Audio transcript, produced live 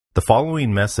The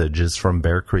following message is from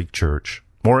Bear Creek Church.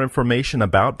 More information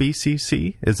about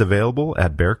BCC is available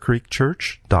at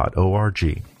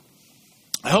bearcreekchurch.org.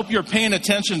 I hope you're paying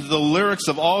attention to the lyrics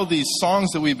of all these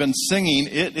songs that we've been singing.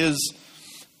 It is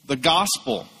the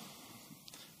gospel.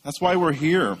 That's why we're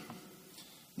here.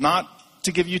 Not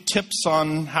to give you tips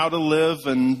on how to live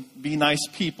and be nice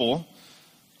people,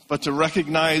 but to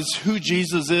recognize who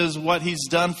Jesus is, what he's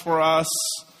done for us,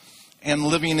 and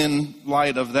living in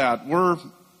light of that. We're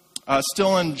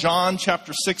still in John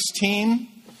chapter 16,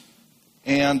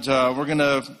 and we're going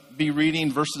to be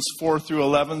reading verses 4 through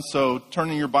 11. So turn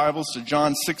in your Bibles to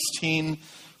John 16,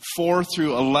 4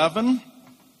 through 11.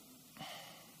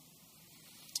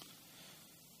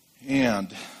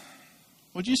 And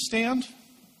would you stand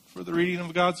for the reading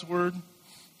of God's Word?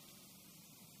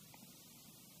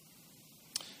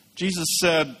 Jesus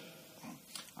said,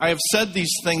 "I have said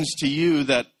these things to you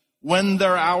that when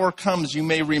their hour comes, you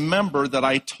may remember that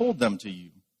I told them to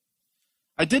you.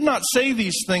 I did not say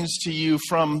these things to you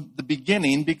from the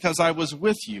beginning because I was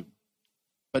with you.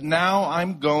 But now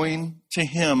I'm going to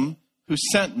him who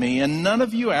sent me, and none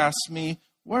of you asked me,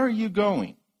 'Where are you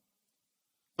going?'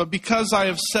 But because I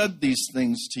have said these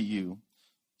things to you,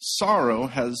 sorrow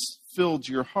has filled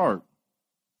your heart.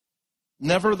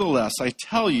 Nevertheless, I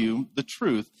tell you the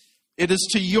truth. It is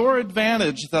to your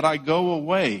advantage that I go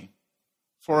away.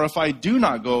 For if I do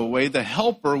not go away, the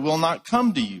Helper will not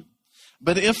come to you.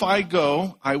 But if I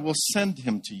go, I will send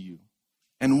him to you.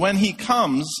 And when he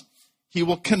comes, he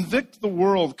will convict the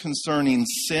world concerning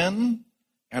sin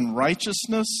and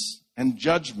righteousness and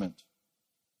judgment.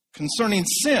 Concerning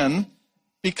sin,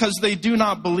 because they do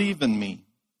not believe in me.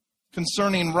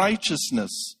 Concerning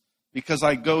righteousness, because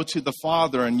I go to the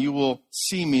Father and you will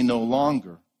see me no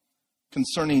longer.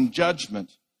 Concerning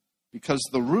judgment, because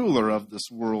the ruler of this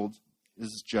world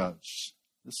is judged."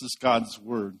 This is God's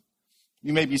word.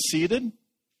 You may be seated,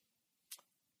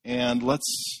 and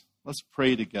let's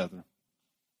pray together.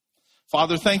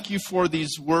 Father, thank you for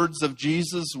these words of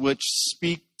Jesus which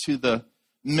speak to the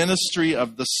ministry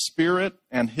of the Spirit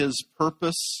and his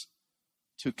purpose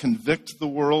to convict the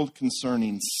world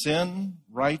concerning sin,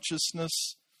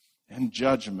 righteousness, and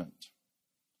judgment.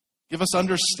 Give us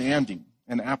understanding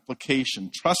and application,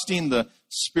 trusting the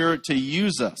Spirit to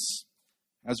use us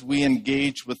as we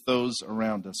engage with those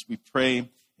around us. We pray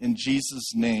in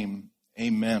Jesus' name,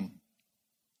 amen.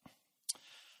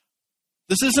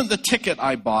 "This isn't the ticket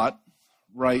I bought,"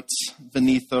 writes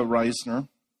Vinitha Reisner.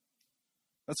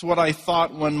 "That's what I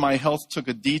thought when my health took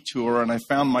a detour and I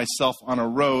found myself on a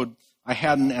road I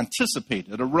hadn't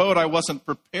anticipated, a road I wasn't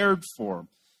prepared for,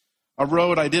 a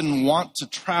road I didn't want to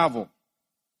travel."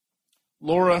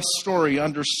 Laura Story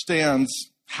understands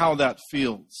how that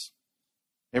feels.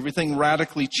 Everything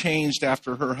radically changed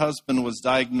after her husband was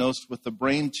diagnosed with a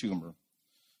brain tumor.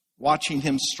 Watching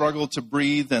him struggle to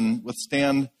breathe and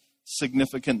withstand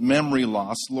significant memory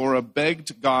loss, Laura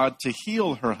begged God to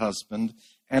heal her husband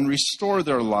and restore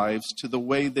their lives to the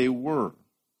way they were.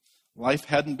 Life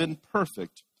hadn't been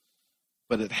perfect,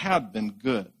 but it had been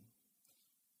good.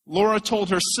 Laura told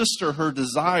her sister her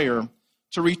desire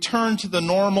to return to the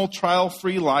normal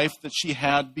trial-free life that she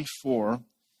had before.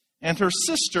 And her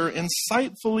sister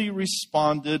insightfully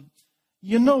responded,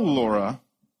 "You know, Laura,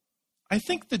 I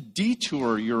think the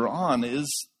detour you're on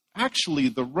is actually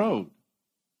the road.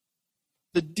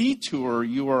 The detour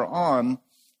you are on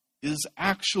is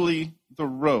actually the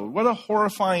road." What a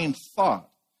horrifying thought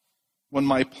when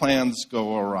my plans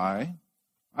go awry.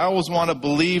 I always want to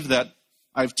believe that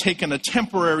I've taken a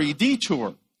temporary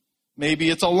detour. Maybe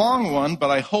it's a long one,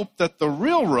 but I hope that the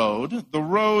real road, the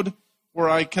road where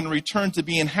I can return to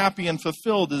being happy and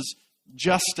fulfilled, is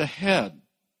just ahead.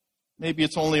 Maybe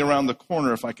it's only around the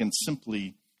corner if I can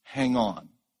simply hang on.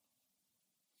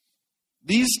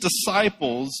 These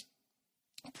disciples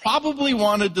probably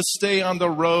wanted to stay on the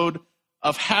road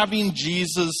of having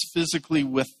Jesus physically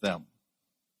with them.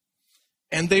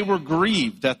 And they were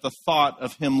grieved at the thought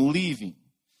of him leaving.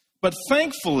 But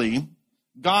thankfully,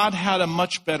 God had a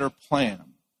much better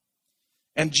plan.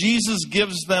 And Jesus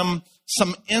gives them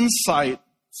some insight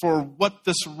for what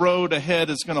this road ahead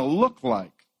is going to look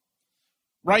like.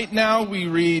 Right now we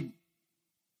read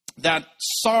that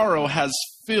sorrow has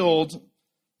filled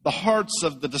the hearts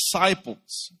of the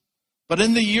disciples. But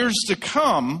in the years to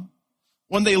come,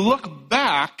 when they look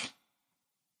back,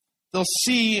 they'll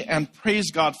see and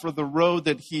praise God for the road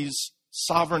that he's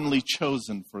sovereignly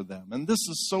chosen for them. And this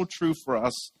is so true for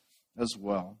us as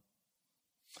well.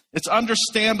 It's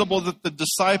understandable that the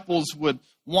disciples would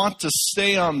want to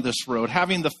stay on this road,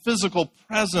 having the physical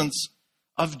presence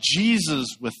of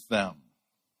Jesus with them.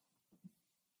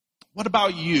 What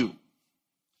about you?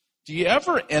 Do you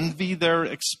ever envy their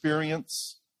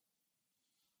experience?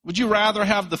 Would you rather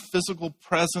have the physical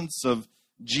presence of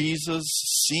Jesus,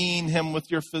 seeing him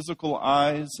with your physical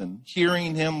eyes and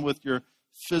hearing him with your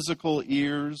physical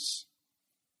ears?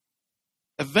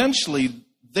 Eventually,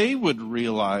 they would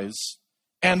realize,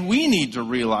 and we need to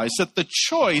realize, that the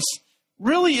choice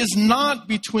really is not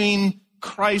between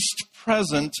Christ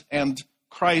present and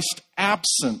Christ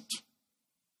absent.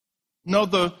 No,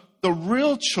 the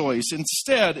real choice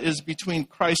instead is between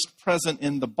Christ present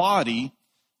in the body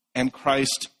and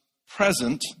Christ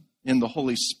present in the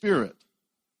Holy Spirit.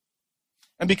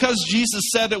 And because Jesus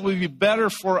said it would be better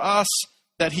for us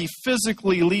that he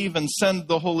physically leave and send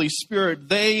the Holy Spirit,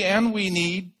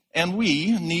 we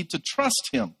need to trust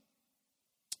him.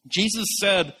 Jesus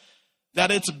said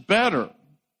that it's better,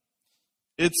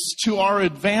 it's to our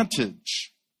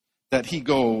advantage that he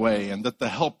go away and that the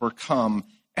Helper come.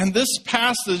 And this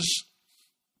passage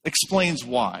explains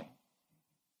why.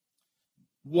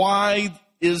 Why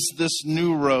is this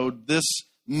new road, this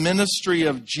ministry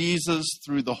of Jesus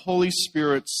through the Holy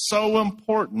Spirit so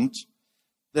important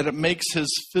that it makes his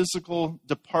physical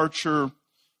departure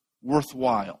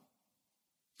worthwhile?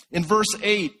 In verse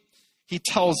 8, he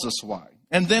tells us why.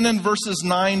 And then in verses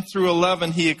 9 through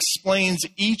 11, he explains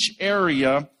each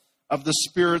area of the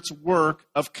Spirit's work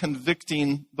of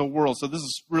convicting the world. So this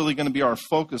is really going to be our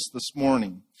focus this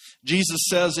morning. Jesus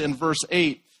says in verse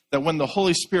 8 that when the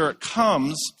Holy Spirit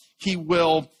comes, he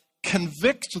will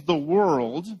convict the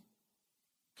world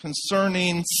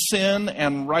concerning sin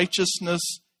and righteousness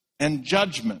and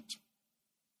judgment.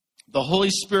 The Holy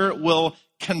Spirit will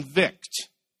convict.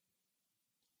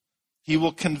 He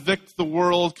will convict the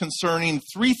world concerning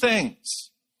three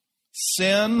things: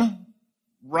 sin,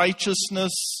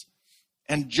 righteousness,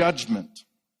 and judgment.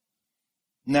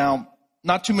 Now,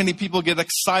 not too many people get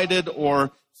excited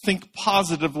or think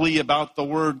positively about the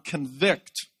word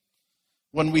convict.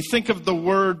 When we think of the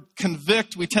word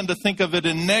convict, we tend to think of it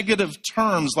in negative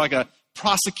terms, like a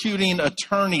prosecuting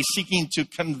attorney seeking to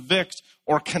convict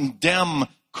or condemn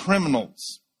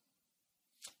criminals.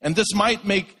 And this might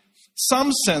make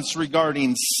some sense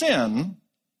regarding sin,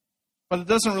 but it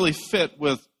doesn't really fit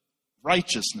with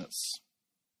righteousness.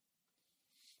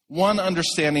 One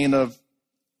understanding of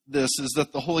this is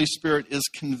that the Holy Spirit is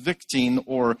convicting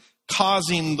or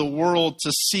causing the world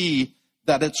to see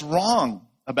that it's wrong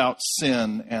about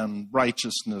sin and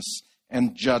righteousness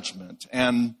and judgment.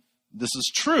 And this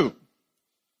is true.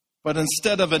 But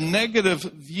instead of a negative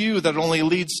view that only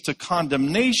leads to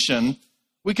condemnation,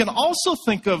 we can also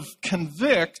think of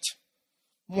convict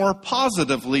more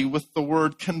positively with the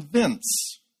word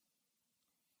convince.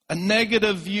 A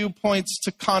negative view points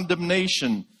to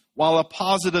condemnation, while a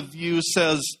positive view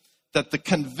says that the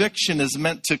conviction is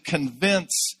meant to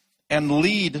convince and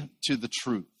lead to the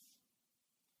truth.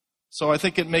 So I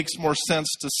think it makes more sense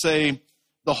to say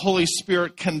the Holy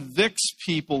Spirit convicts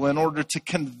people in order to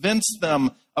convince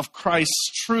them of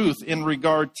Christ's truth in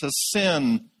regard to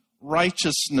sin,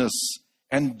 righteousness,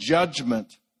 and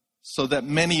judgment, so that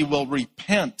many will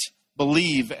repent,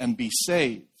 believe, and be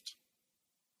saved.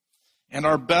 And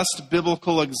our best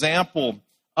biblical example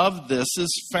of this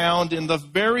is found in the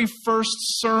very first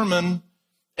sermon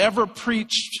ever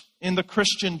preached in the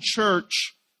Christian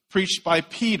church, preached by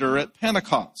Peter at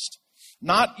Pentecost.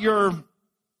 Not your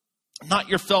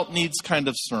felt needs kind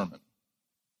of sermon.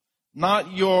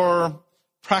 Not your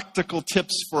practical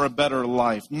tips for a better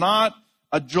life. Not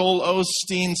a Joel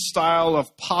Osteen style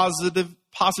of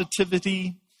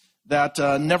positivity that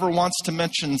never wants to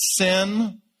mention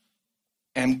sin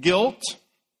and guilt.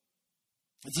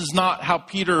 This is not how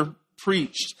Peter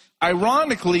preached.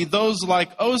 Ironically, those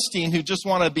like Osteen who just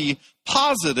want to be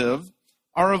positive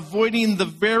are avoiding the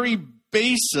very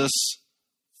basis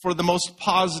for the most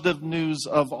positive news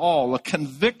of all, a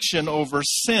conviction over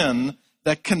sin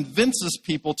that convinces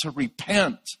people to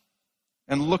repent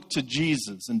and look to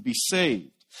Jesus and be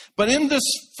saved. But in this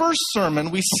first sermon,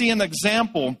 we see an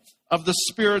example of the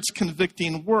Spirit's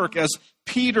convicting work. As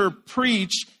Peter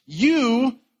preached,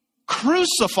 you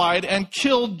crucified and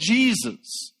killed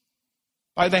Jesus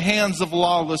by the hands of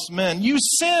lawless men. You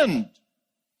sinned.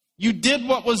 You did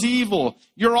what was evil.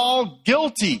 You're all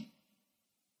guilty.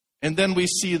 And then we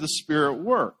see the Spirit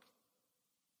work.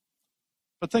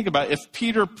 But think about it. If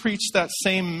Peter preached that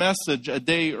same message a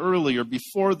day earlier,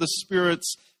 before the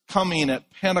Spirit's coming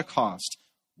at Pentecost,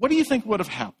 what do you think would have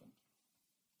happened?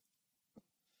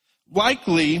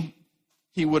 Likely,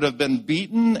 he would have been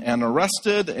beaten and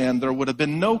arrested, and there would have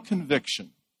been no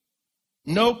conviction.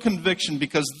 No conviction,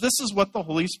 because this is what the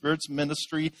Holy Spirit's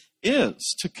ministry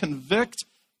is, to convict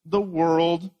the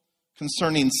world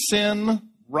concerning sin,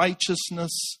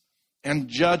 righteousness, and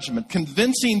judgment,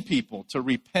 convincing people to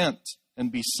repent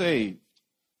and be saved.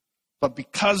 But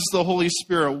because the Holy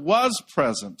Spirit was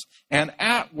present and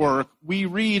at work, we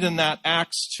read in that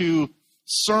Acts 2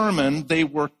 sermon, they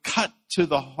were cut to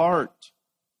the heart.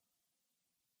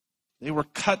 They were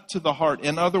cut to the heart.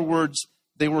 In other words,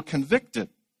 they were convicted.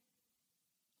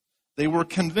 They were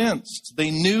convinced.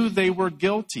 They knew they were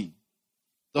guilty.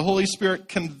 The Holy Spirit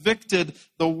convicted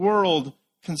the world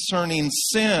concerning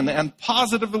sin, and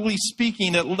positively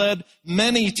speaking, it led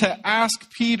many to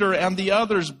ask Peter and the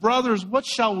others, "Brothers, what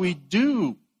shall we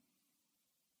do?"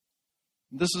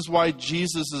 This is why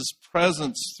Jesus'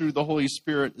 presence through the Holy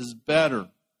Spirit is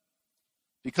better.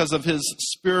 Because of his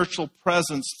spiritual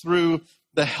presence through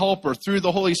the Helper, through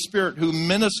the Holy Spirit who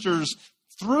ministers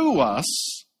through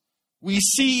us, we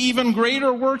see even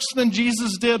greater works than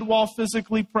Jesus did while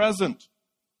physically present.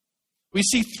 We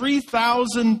see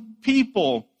 3,000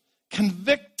 people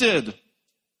convicted,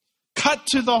 cut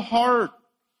to the heart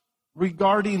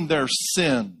regarding their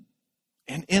sin.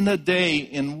 And in a day,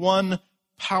 in one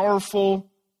powerful,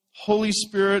 Holy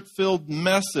Spirit-filled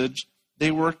message,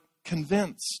 they were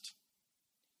convinced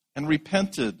and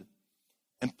repented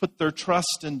and put their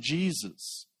trust in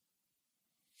Jesus.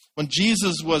 When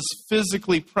Jesus was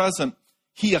physically present,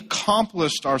 he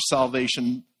accomplished our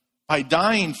salvation by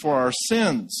dying for our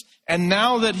sins. And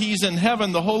now that he's in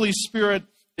heaven, the Holy Spirit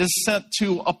is sent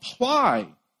to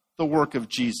apply the work of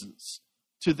Jesus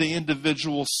to the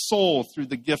individual soul through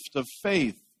the gift of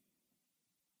faith.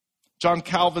 John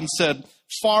Calvin said,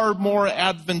 "Far more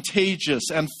advantageous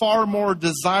and far more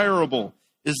desirable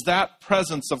is that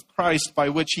presence of Christ by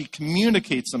which he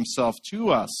communicates himself to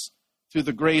us through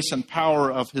the grace and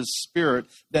power of his Spirit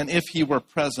than if he were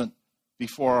present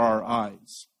before our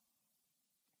eyes."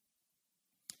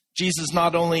 Jesus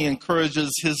not only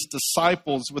encourages his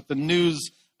disciples with the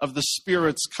news of the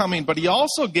Spirit's coming, but he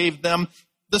also gave them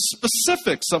the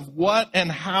specifics of what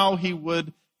and how he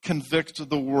would convict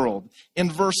the world.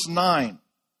 In verse 9,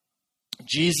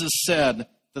 Jesus said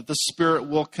that the Spirit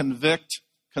will convict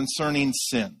concerning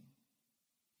sin.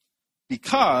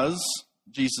 Because,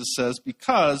 Jesus says,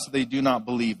 because they do not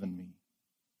believe in me.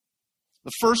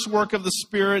 The first work of the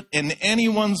Spirit in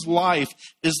anyone's life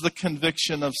is the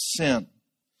conviction of sin,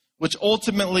 which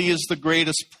ultimately is the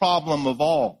greatest problem of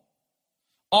all.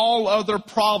 All other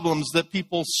problems that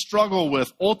people struggle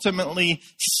with ultimately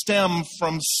stem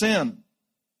from sin.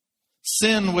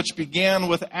 Sin which began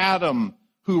with Adam,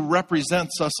 who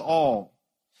represents us all.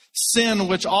 Sin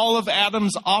which all of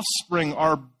Adam's offspring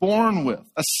are born with.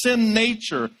 A sin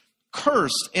nature,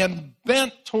 cursed and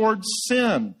bent towards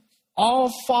sin,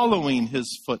 all following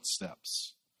his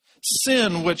footsteps.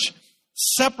 Sin which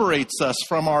separates us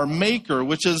from our Maker,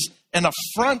 which is an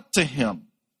affront to him,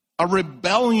 a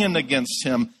rebellion against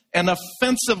him, an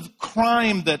offensive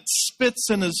crime that spits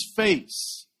in his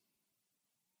face.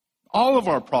 All of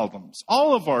our problems,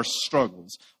 all of our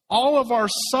struggles, all of our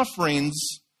sufferings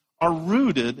are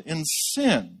rooted in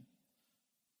sin.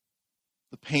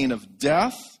 The pain of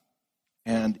death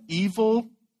and evil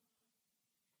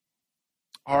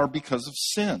are because of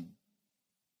sin.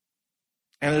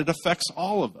 And it affects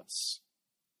all of us.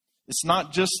 It's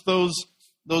not just those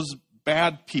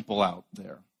bad people out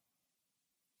there.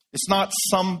 It's not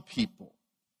some people.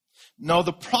 No,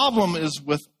 the problem is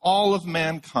with all of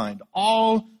mankind.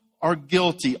 All are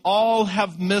guilty. All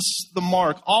have missed the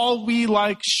mark. All we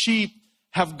like sheep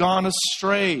have gone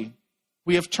astray.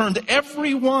 We have turned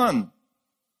everyone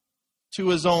to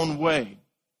his own way.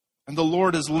 And the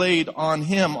Lord has laid on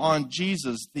him, on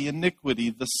Jesus, the iniquity,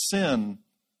 the sin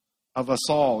of us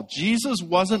all. Jesus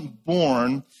wasn't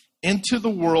born into the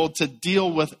world to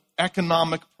deal with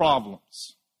economic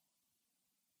problems.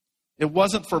 It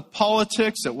wasn't for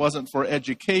politics. It wasn't for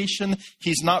education.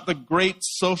 He's not the great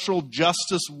social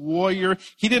justice warrior.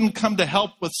 He didn't come to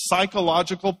help with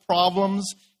psychological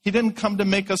problems. He didn't come to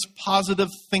make us positive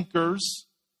thinkers.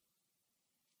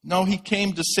 No, he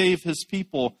came to save his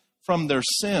people from their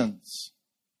sins.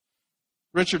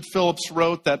 Richard Phillips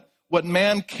wrote that what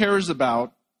man cares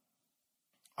about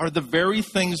are the very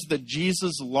things that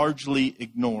Jesus largely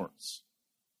ignores.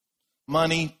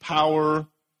 Money, power,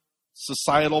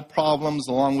 societal problems,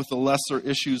 along with the lesser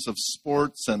issues of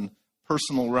sports and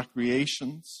personal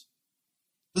recreations.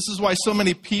 This is why so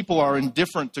many people are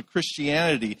indifferent to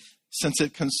Christianity, since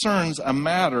it concerns a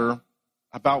matter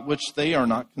about which they are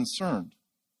not concerned.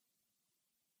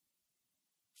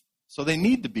 So they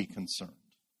need to be concerned.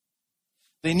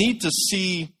 They need to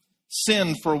see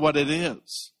sin for what it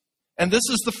is. And this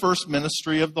is the first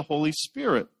ministry of the Holy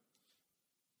Spirit.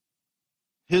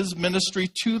 His ministry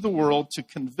to the world to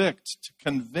convict, to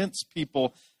convince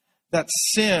people that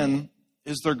sin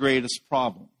is their greatest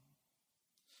problem.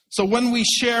 So when we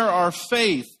share our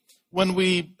faith, when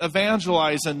we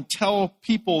evangelize and tell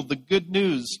people the good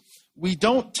news, we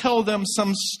don't tell them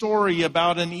some story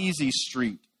about an easy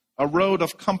street, a road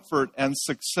of comfort and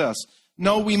success.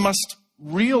 No, we must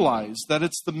realize that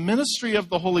it's the ministry of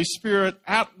the Holy Spirit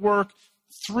at work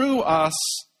through us.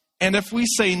 And if we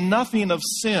say nothing of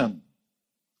sin,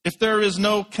 if there is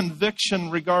no conviction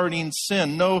regarding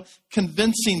sin, no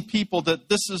convincing people that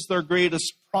this is their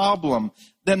greatest problem,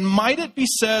 then might it be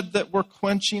said that we're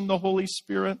quenching the Holy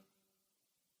Spirit?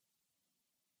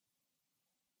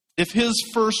 If his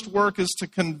first work is to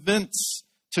convict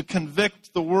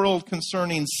the world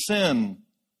concerning sin,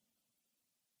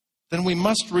 then we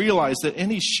must realize that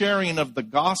any sharing of the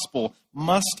gospel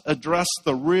must address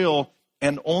the real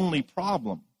and only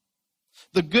problem.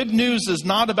 The good news is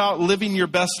not about living your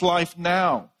best life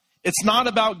now. It's not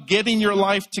about getting your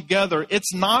life together.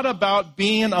 It's not about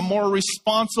being a more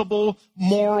responsible,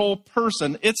 moral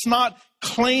person. It's not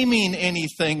claiming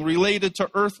anything related to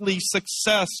earthly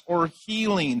success or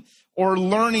healing or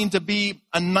learning to be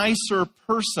a nicer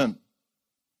person.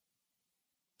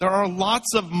 There are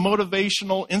lots of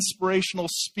motivational, inspirational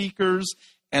speakers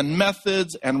and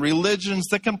methods and religions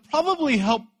that can probably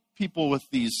help people with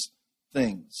these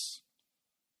things.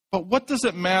 But what does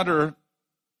it matter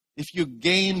if you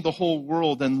gain the whole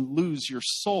world and lose your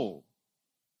soul?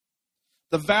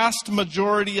 The vast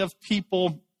majority of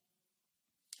people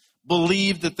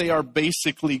believe that they are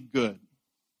basically good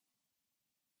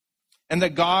and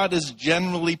that God is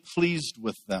generally pleased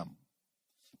with them.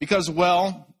 Because,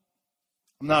 well,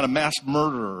 I'm not a mass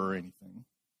murderer or anything.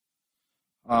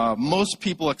 Most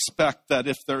people expect that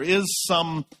if there is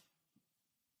some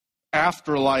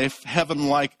afterlife,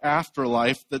 heaven-like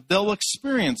afterlife, that they'll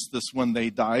experience this when they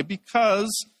die because,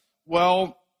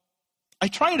 well, I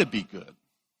try to be good.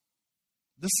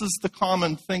 This is the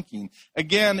common thinking.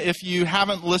 Again, if you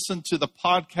haven't listened to the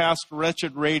podcast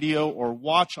Wretched Radio or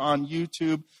watch on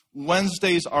YouTube,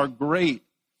 Wednesdays are great.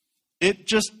 It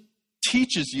just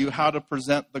teaches you how to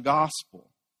present the gospel.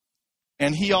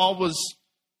 And he always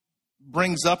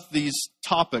brings up these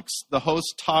topics. The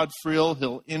host, Todd Friel,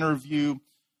 he'll interview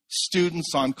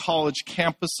students on college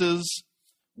campuses.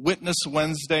 Witness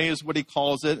Wednesday is what he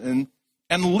calls it. And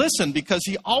listen, because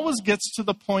he always gets to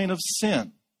the point of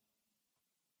sin.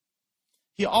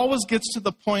 He always gets to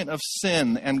the point of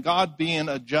sin and God being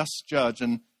a just judge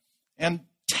and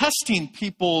testing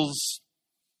people's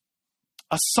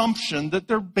assumption that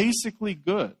they're basically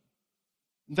good,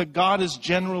 that God is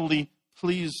generally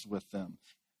pleased with them.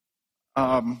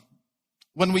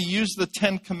 When we use the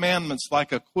 10 Commandments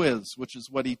like a quiz, which is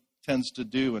what he tends to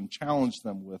do and challenge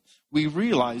them with, we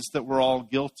realize that we're all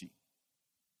guilty.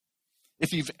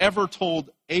 If you've ever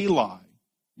told a lie,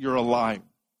 you're a liar.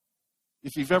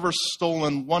 If you've ever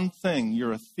stolen one thing,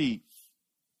 you're a thief.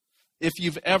 If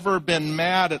you've ever been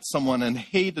mad at someone and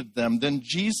hated them, then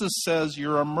Jesus says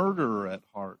you're a murderer at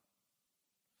heart.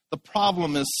 The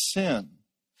problem is sin.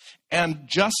 And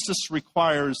justice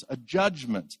requires a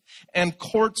judgment. And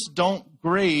courts don't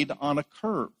grade on a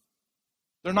curve.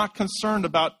 They're not concerned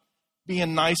about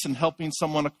being nice and helping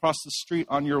someone across the street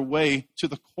on your way to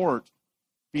the court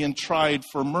being tried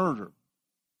for murder.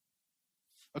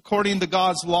 According to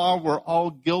God's law, we're all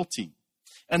guilty.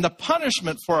 And the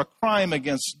punishment for a crime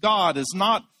against God is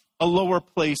not a lower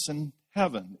place in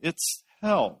heaven. It's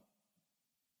hell.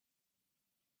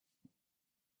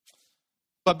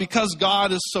 But because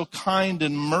God is so kind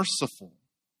and merciful,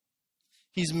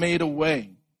 he's made a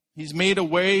way. He's made a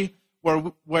way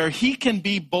where he can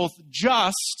be both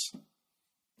just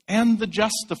and the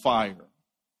justifier.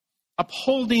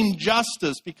 Upholding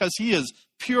justice because he is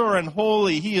pure and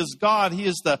holy. He is God. He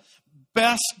is the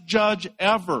best judge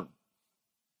ever.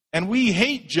 And we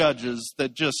hate judges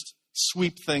that just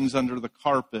sweep things under the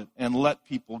carpet and let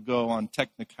people go on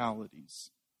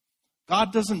technicalities.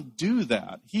 God doesn't do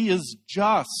that. He is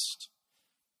just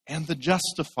and the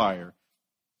justifier.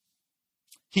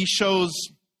 He shows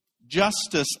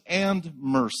justice and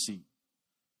mercy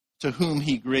to whom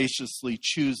he graciously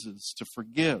chooses to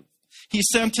forgive. He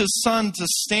sent his son to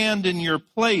stand in your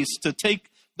place, to take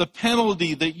the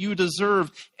penalty that you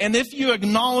deserve. And if you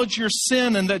acknowledge your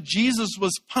sin and that Jesus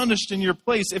was punished in your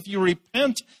place, if you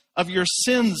repent of your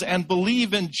sins and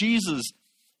believe in Jesus,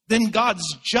 then God's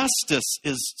justice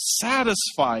is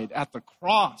satisfied at the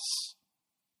cross.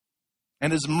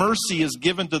 And his mercy is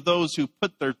given to those who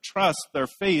put their trust, their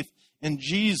faith in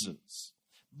Jesus.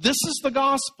 This is the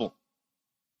gospel.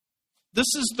 This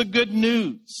is the good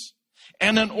news.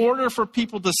 And in order for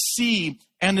people to see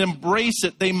and embrace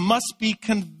it, they must be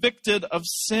convicted of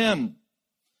sin.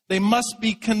 They must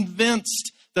be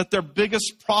convinced that their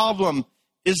biggest problem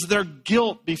is their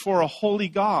guilt before a holy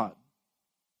God.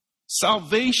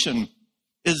 Salvation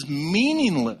is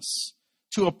meaningless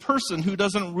to a person who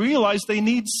doesn't realize they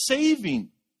need saving.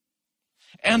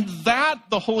 And that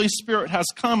the Holy Spirit has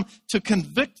come to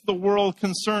convict the world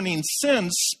concerning sin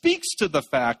speaks to the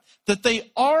fact that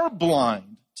they are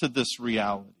blind to this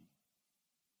reality.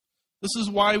 This is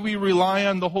why we rely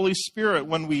on the Holy Spirit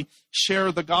when we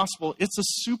share the gospel. It's a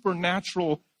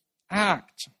supernatural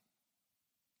act.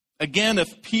 Again,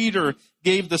 if Peter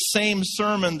gave the same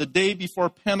sermon the day before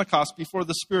Pentecost, before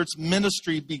the Spirit's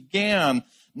ministry began,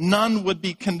 none would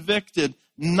be convicted.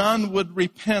 None would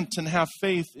repent and have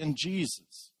faith in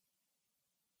Jesus.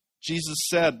 Jesus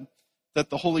said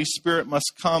that the Holy Spirit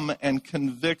must come and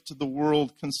convict the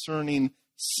world concerning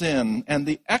sin. And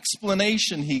the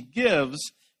explanation he gives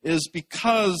is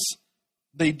because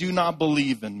they do not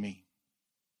believe in me.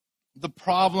 The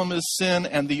problem is sin,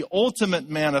 and the ultimate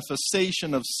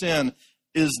manifestation of sin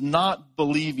is not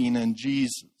believing in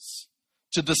Jesus.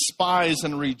 To despise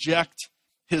and reject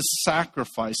his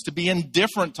sacrifice, to be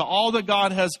indifferent to all that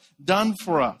God has done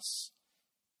for us.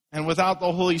 And without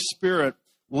the Holy Spirit,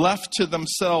 left to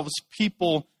themselves,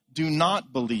 people do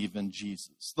not believe in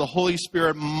Jesus. The Holy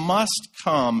Spirit must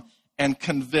come and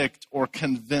convict or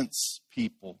convince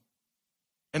people.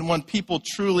 And when people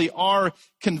truly are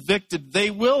convicted,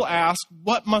 they will ask,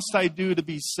 what must I do to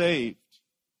be saved?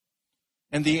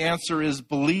 And the answer is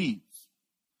believe.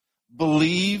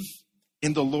 Believe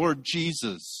in the Lord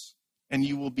Jesus, and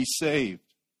you will be saved.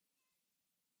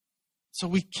 So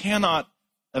we cannot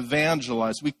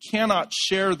evangelize. We cannot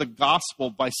share the gospel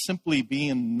by simply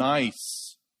being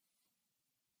nice.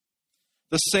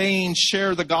 The saying,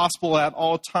 share the gospel at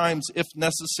all times, if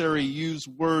necessary, use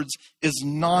words, is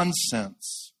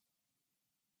nonsense.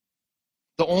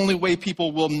 The only way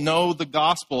people will know the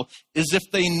gospel is if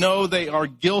they know they are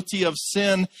guilty of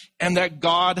sin and that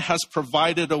God has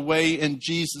provided a way in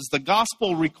Jesus. The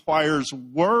gospel requires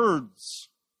words.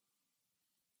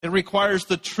 It requires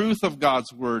the truth of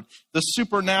God's word, the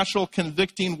supernatural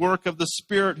convicting work of the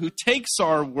Spirit who takes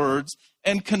our words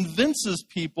and convinces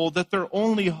people that their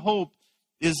only hope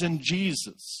is in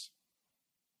Jesus.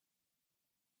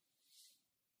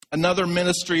 Another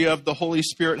ministry of the Holy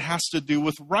Spirit has to do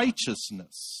with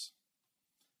righteousness.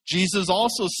 Jesus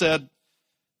also said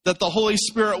that the Holy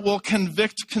Spirit will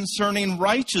convict concerning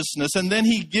righteousness, and then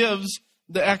he gives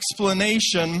the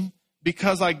explanation,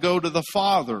 because I go to the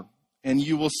Father, and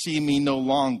you will see me no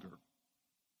longer.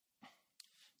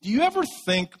 Do you ever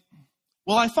think,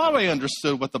 well, I thought I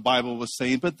understood what the Bible was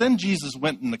saying, but then Jesus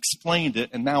went and explained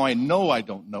it, and now I know I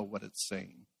don't know what it's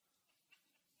saying.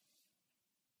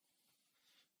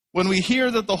 When we hear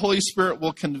that the Holy Spirit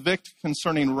will convict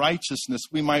concerning righteousness,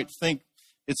 we might think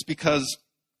it's because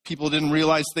people didn't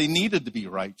realize they needed to be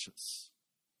righteous,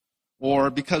 or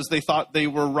because they thought they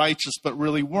were righteous but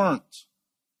really weren't.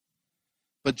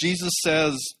 But Jesus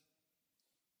says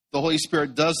the Holy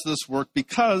Spirit does this work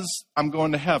because I'm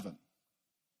going to heaven.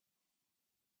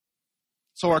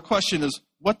 So our question is,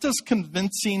 what does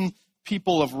convincing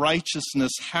people of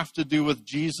righteousness have to do with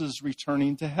Jesus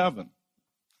returning to heaven?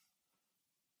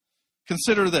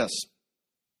 Consider this.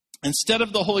 Instead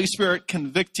of the Holy Spirit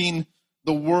convicting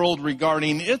the world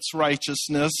regarding its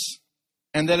righteousness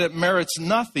and that it merits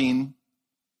nothing,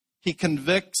 he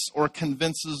convicts or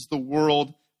convinces the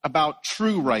world about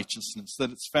true righteousness,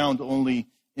 that it's found only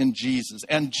in Jesus.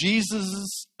 And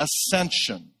Jesus'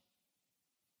 ascension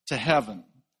to heaven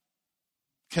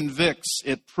convicts,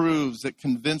 it proves, it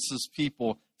convinces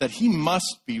people that he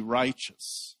must be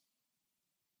righteous.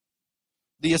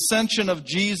 The ascension of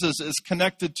Jesus is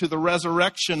connected to the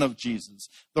resurrection of Jesus.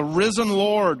 The risen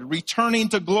Lord returning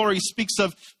to glory speaks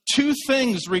of two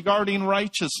things regarding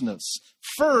righteousness.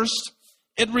 First,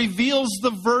 it reveals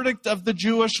the verdict of the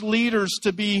Jewish leaders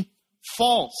to be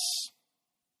false.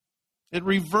 It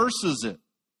reverses it.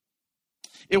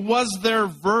 It was their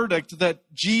verdict that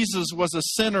Jesus was a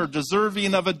sinner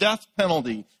deserving of a death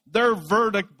penalty. Their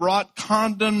verdict brought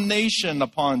condemnation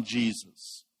upon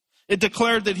Jesus. It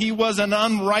declared that he was an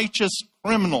unrighteous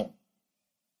criminal.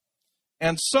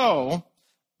 And so,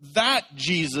 that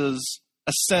Jesus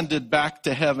ascended back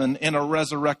to heaven in a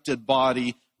resurrected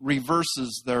body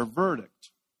reverses their verdict.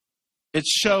 It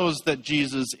shows that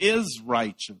Jesus is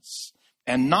righteous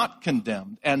and not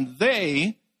condemned, and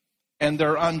they and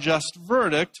their unjust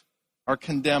verdict are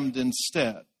condemned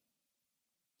instead.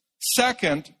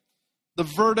 Second, the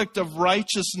verdict of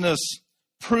righteousness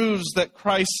proves that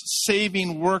Christ's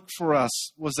saving work for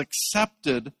us was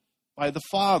accepted by the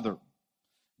Father.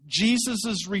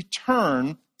 Jesus'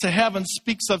 return to heaven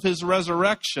speaks of his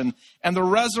resurrection. And the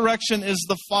resurrection is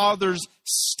the Father's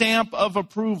stamp of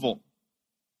approval.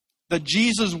 That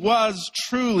Jesus was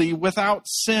truly without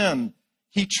sin.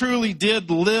 He truly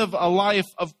did live a life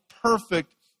of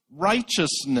perfect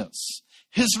righteousness.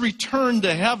 His return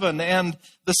to heaven and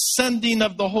the sending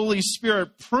of the Holy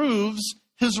Spirit proves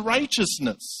his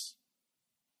righteousness.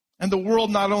 And the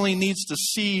world not only needs to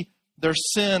see their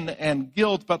sin and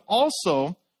guilt, but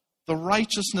also the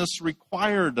righteousness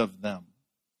required of them,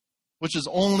 which is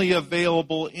only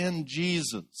available in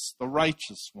Jesus, the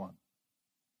righteous one.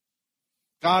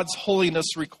 God's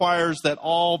holiness requires that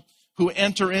all who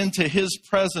enter into his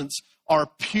presence are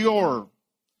pure,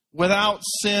 without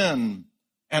sin,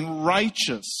 and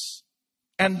righteous.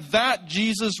 And that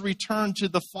Jesus' return to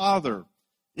the Father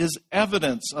is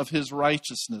evidence of his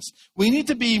righteousness. We need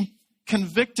to be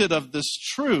convicted of this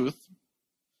truth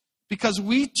because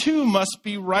we too must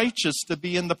be righteous to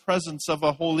be in the presence of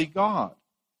a holy God.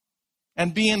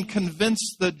 And being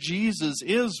convinced that Jesus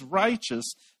is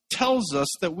righteous tells us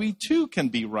that we too can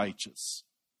be righteous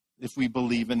if we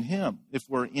believe in him, if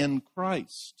we're in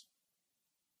Christ.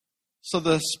 So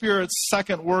the Spirit's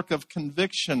second work of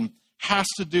conviction has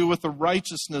to do with the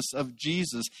righteousness of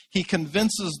Jesus. He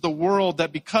convinces the world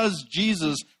that because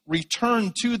Jesus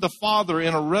returned to the Father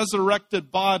in a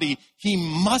resurrected body, he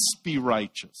must be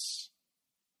righteous.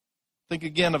 Think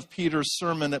again of Peter's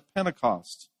sermon at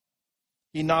Pentecost.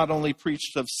 He not only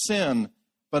preached of sin,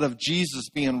 but of Jesus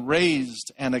being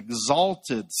raised and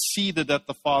exalted, seated at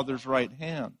the Father's right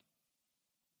hand.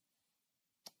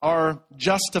 Our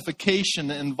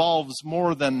justification involves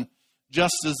more than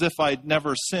just as if I'd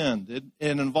never sinned. It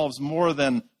involves more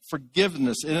than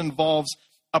forgiveness. It involves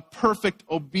a perfect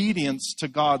obedience to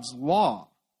God's law.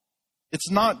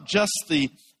 It's not just the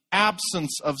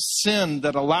absence of sin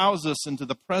that allows us into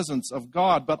the presence of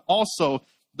God, but also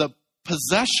the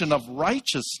possession of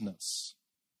righteousness.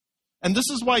 And this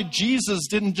is why Jesus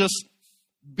didn't just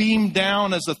beam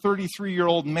down as a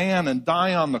 33-year-old man and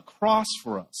die on the cross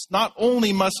for us. Not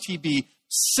only must he be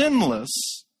sinless,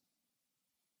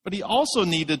 but he also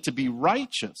needed to be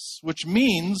righteous, which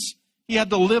means he had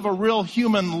to live a real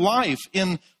human life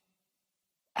in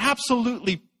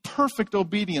absolutely perfect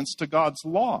obedience to God's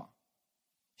law.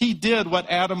 He did what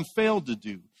Adam failed to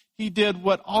do. He did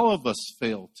what all of us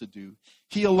failed to do.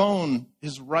 He alone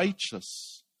is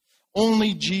righteous.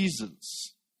 Only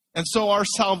Jesus. And so our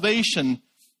salvation,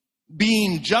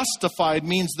 being justified,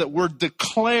 means that we're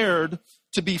declared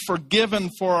to be forgiven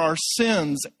for our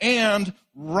sins and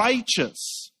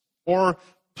righteous, or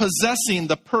possessing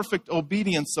the perfect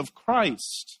obedience of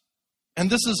Christ. And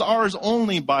this is ours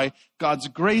only by God's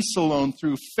grace alone,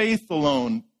 through faith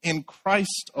alone, in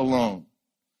Christ alone.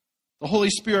 The Holy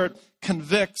Spirit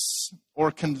convicts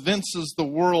or convinces the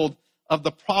world of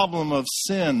the problem of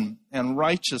sin and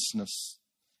righteousness.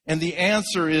 And the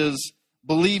answer is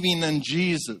believing in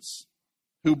Jesus,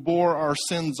 who bore our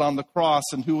sins on the cross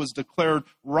and who was declared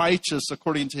righteous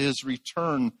according to his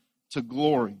return to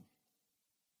glory.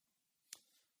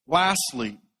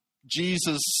 Lastly,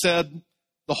 Jesus said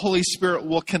the Holy Spirit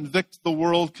will convict the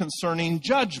world concerning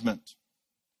judgment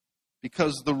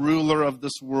because the ruler of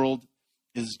this world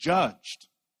is judged.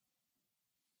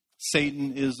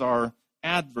 Satan is our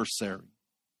adversary.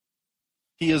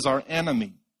 He is our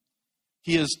enemy.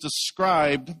 He is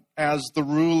described as the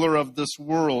ruler of this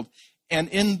world. And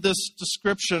in this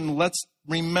description, let's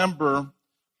remember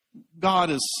God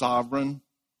is sovereign.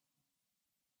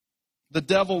 The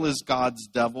devil is God's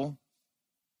devil.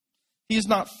 He's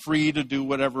not free to do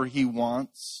whatever he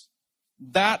wants.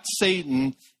 That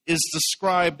Satan is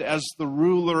described as the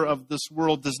ruler of this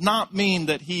world does not mean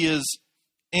that he is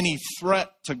any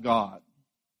threat to God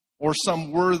or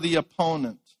some worthy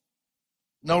opponent.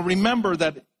 No, remember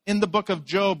that in the book of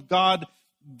Job, God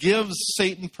gives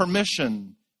Satan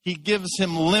permission. He gives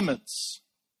him limits.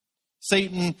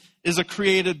 Satan is a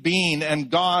created being and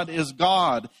God is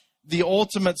God, the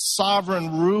ultimate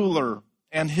sovereign ruler,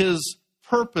 and his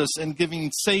purpose in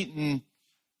giving Satan,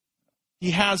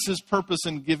 he has his purpose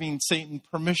in giving Satan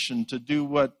permission to do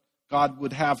what God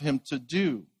would have him to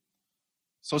do.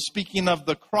 So speaking of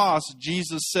the cross,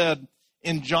 Jesus said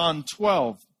in John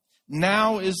 12,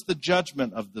 now is the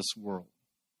judgment of this world.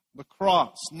 The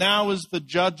cross. Now is the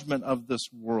judgment of this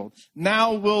world.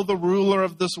 Now will the ruler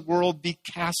of this world be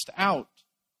cast out.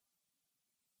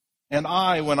 And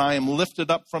I, when I am lifted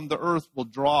up from the earth, will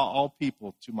draw all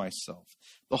people to myself.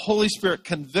 The Holy Spirit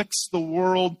convicts the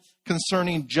world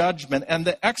concerning judgment. And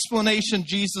the explanation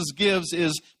Jesus gives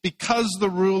is because the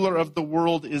ruler of the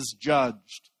world is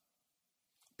judged.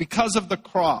 Because of the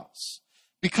cross.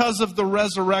 Because of the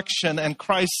resurrection and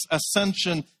Christ's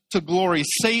ascension to glory.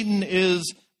 Satan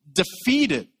is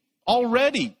defeated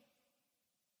already.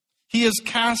 He is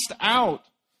cast out.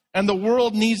 And the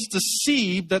world needs to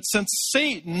see that since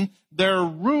Satan, their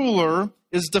ruler,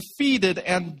 is defeated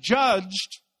and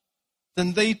judged,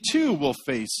 then they too will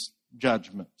face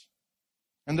judgment.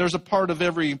 And there's a part of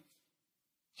every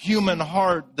human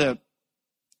heart that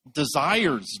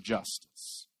desires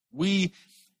justice. We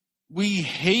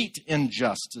hate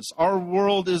injustice. Our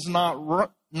world is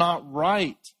not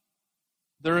right.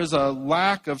 There is a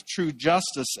lack of true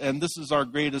justice, and this is our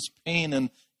greatest pain and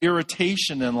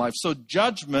irritation in life. So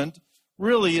judgment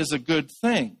really is a good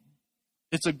thing.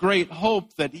 It's a great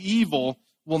hope that evil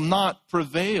will not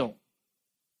prevail.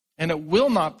 And it will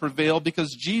not prevail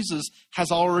because Jesus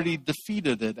has already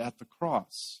defeated it at the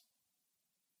cross.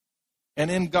 And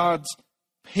in God's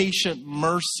patient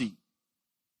mercy,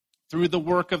 through the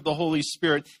work of the Holy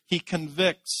Spirit, He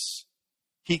convicts.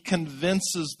 He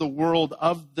convinces the world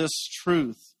of this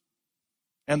truth.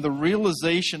 And the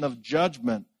realization of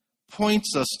judgment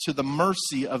points us to the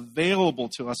mercy available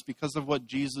to us because of what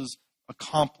Jesus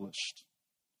accomplished.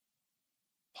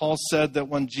 Paul said that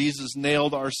when Jesus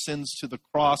nailed our sins to the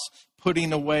cross,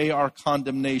 putting away our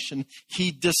condemnation,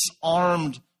 He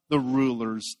disarmed the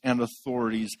rulers and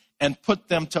authorities and put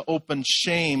them to open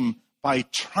shame by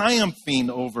triumphing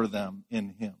over them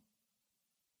in Him.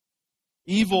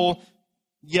 Evil,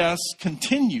 yes,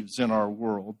 continues in our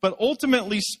world, but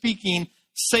ultimately speaking,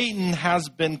 Satan has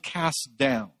been cast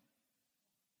down.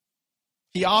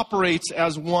 He operates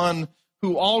as one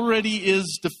who already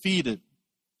is defeated.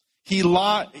 He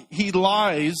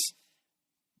lies,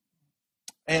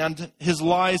 and his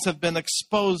lies have been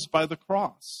exposed by the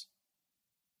cross.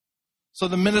 So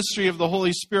the ministry of the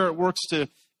Holy Spirit works to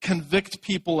convict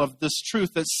people of this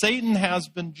truth, that Satan has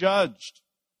been judged.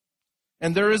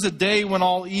 And there is a day when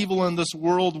all evil in this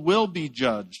world will be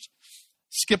judged.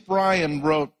 Skip Ryan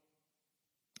wrote,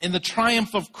 "In the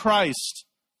triumph of Christ,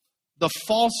 the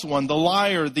false one, the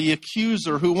liar, the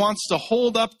accuser who wants to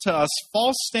hold up to us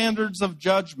false standards of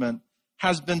judgment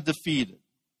has been defeated."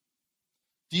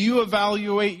 Do you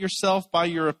evaluate yourself by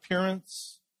your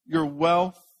appearance, your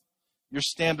wealth, your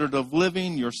standard of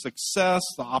living, your success,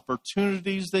 the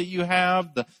opportunities that you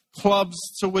have, the clubs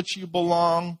to which you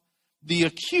belong? The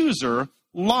accuser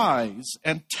lies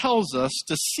and tells us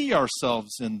to see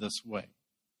ourselves in this way.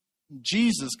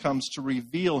 Jesus comes to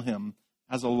reveal him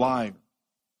as a liar.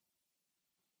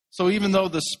 So even though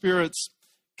the Spirit's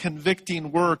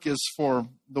convicting work is for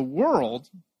the world,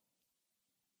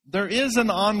 there is an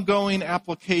ongoing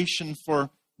application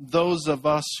for those of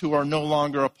us who are no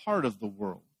longer a part of the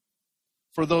world,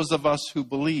 for those of us who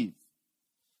believe.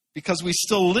 Because we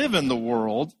still live in the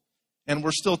world and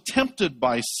we're still tempted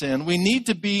by sin, we need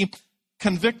to be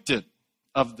convicted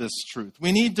of this truth.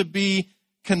 We need to be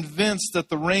convinced that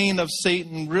the reign of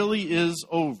Satan really is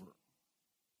over.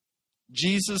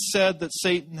 Jesus said that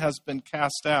Satan has been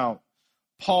cast out.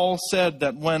 Paul said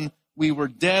that when we were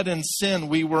dead in sin,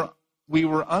 we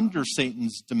were under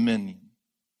Satan's dominion,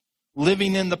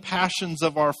 living in the passions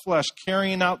of our flesh,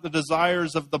 carrying out the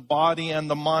desires of the body and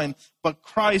the mind. But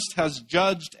Christ has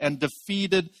judged and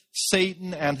defeated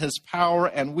Satan and his power,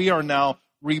 and we are now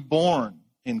reborn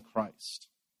in Christ.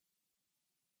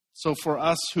 So for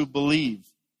us who believe,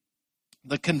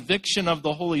 the conviction of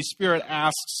the Holy Spirit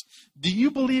asks, do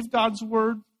you believe God's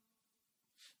word?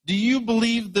 Do you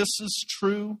believe this is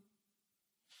true?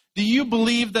 Do you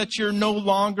believe that you're no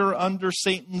longer under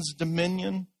Satan's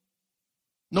dominion?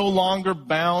 No longer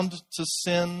bound to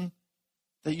sin?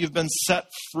 That you've been set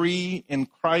free in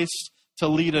Christ to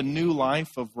lead a new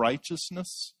life of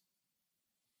righteousness?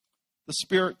 The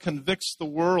Spirit convicts the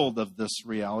world of this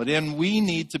reality, and we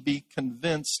need to be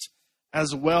convinced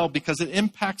as well because it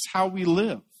impacts how we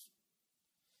live.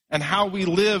 And how we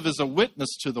live is a witness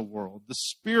to the world. The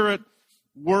Spirit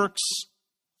works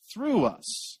through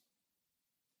us.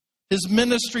 His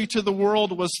ministry to the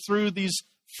world was through these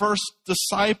first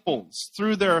disciples,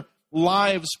 through their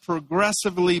lives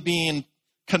progressively being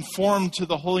conformed to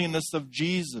the holiness of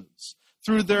Jesus,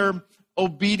 through their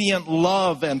obedient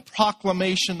love and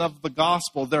proclamation of the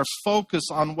gospel, their focus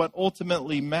on what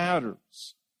ultimately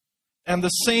matters. And the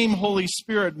same Holy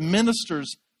Spirit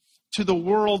ministers to the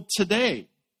world today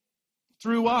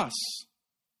through us.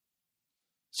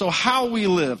 So how we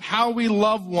live, how we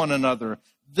love one another,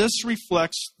 this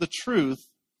reflects the truth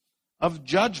of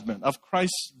judgment, of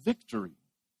Christ's victory.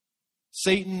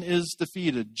 Satan is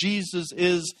defeated. Jesus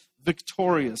is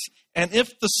victorious. And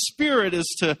if the Spirit is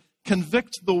to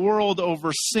convict the world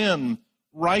over sin,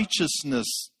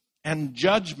 righteousness, and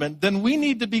judgment, then we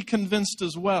need to be convinced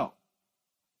as well.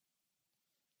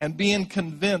 And being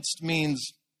convinced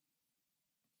means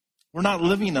We're not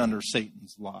living under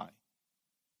Satan's lie,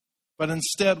 but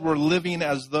instead we're living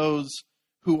as those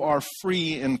who are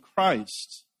free in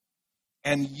Christ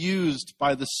and used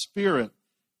by the Spirit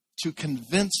to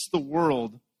convince the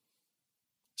world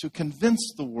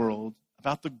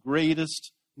about the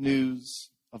greatest news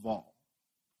of all.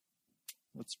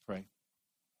 Let's pray.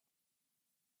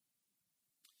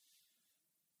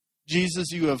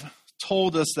 Jesus, you have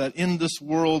told us that in this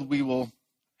world we will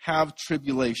have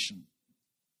tribulation,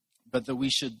 but that we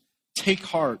should take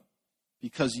heart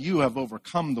because you have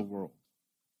overcome the world.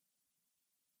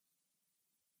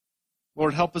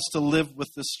 Lord, help us to live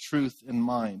with this truth in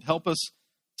mind. Help us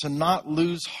to not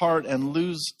lose heart and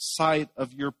lose sight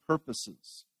of your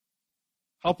purposes.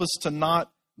 Help us to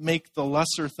not make the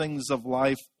lesser things of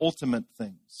life ultimate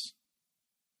things.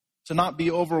 To not be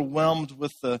overwhelmed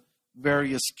with the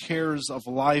various cares of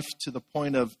life to the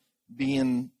point of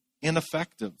being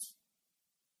ineffective.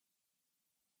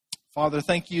 Father,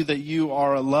 thank you that you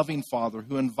are a loving Father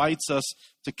who invites us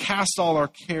to cast all our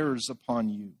cares upon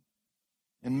you.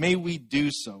 And may we do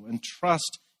so and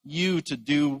trust you to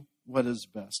do what is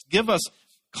best. Give us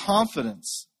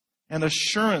confidence and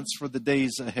assurance for the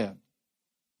days ahead,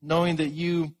 knowing that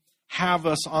you have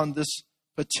us on this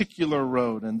particular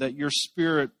road and that your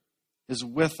Spirit is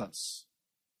with us.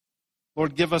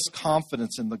 Lord, give us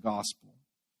confidence in the gospel,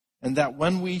 and that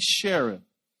when we share it,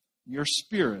 your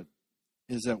Spirit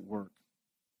is at work.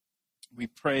 We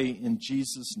pray in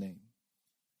Jesus' name.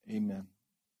 Amen.